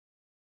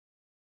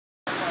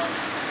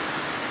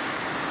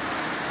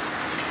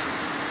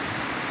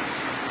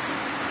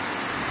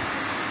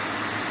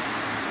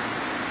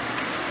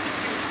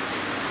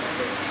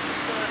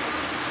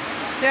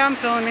Yeah, I'm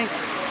filming me.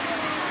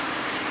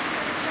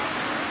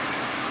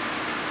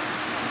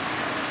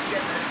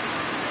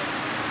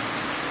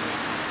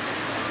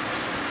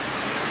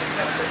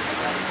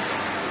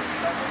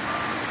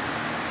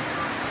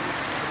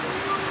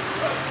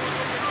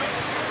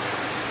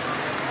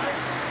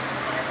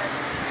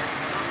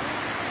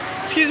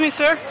 Excuse me,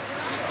 sir.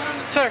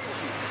 Sir.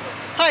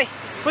 Hi.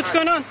 What's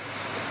going on?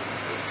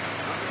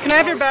 Can I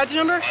have your badge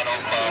number?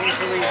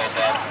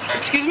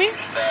 Excuse me?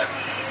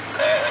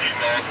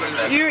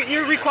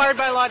 You're required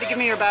by law to give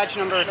me your badge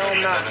number. No,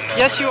 I'm not.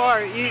 Yes, you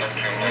are. You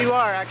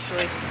are,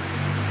 actually.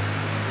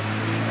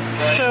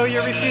 So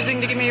you're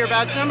refusing to give me your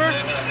badge number?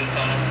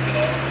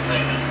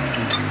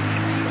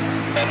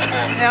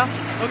 Yeah?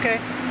 Okay.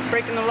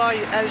 Breaking the law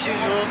as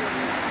usual.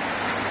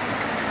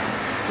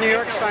 New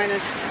York's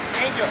finest.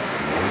 Thank you.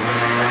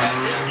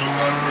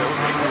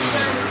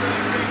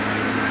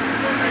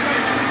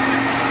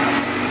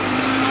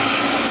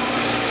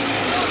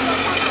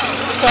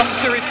 This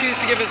officer refused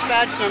to give his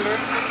badge number.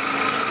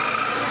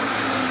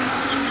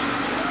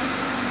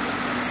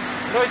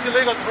 No, it's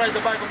illegal to ride the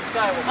bike on the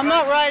sidewalk. I'm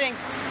not riding.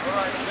 All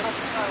right, get off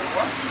the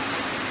sidewalk.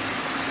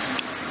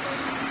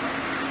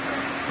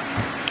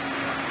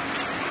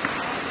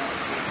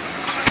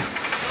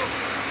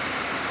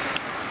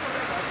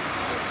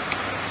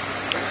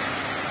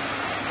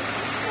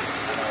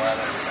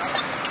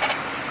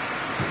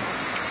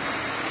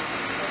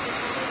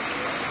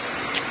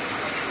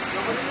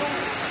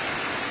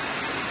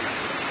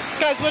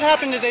 Guys, what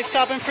happened? Did they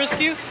stop and frisk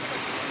you?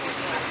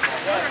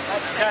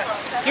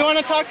 You want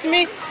to talk to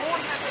me?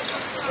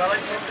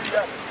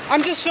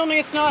 I'm just filming.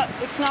 It's not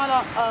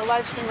a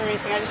live stream or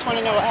anything. I just want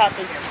to know what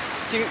happened.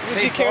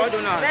 Would you care?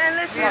 Man,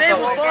 listen, they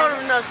were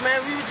bothering us, man.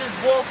 We were just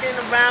walking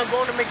around,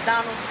 going to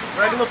McDonald's.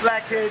 Regular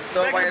black kids.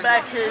 Regular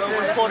black kids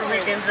and Puerto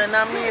Ricans, and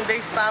I mean, they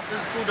stopped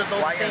us, pulled us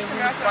over, saying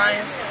we was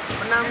fine.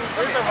 But now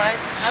it's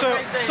alright. So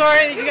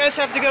sorry, you guys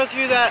have to go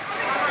through that.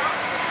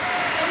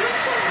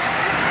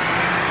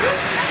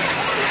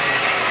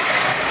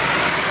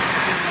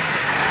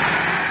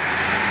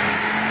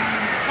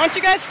 Why don't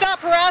you guys stop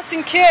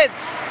harassing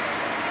kids?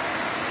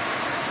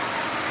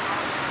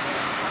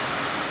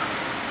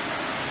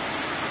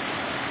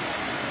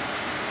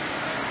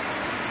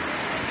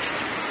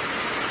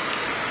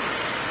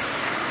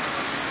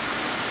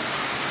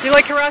 You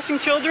like harassing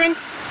children? You need to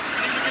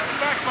get the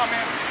facts, my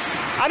man.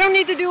 I don't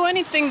need to do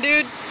anything,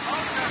 dude.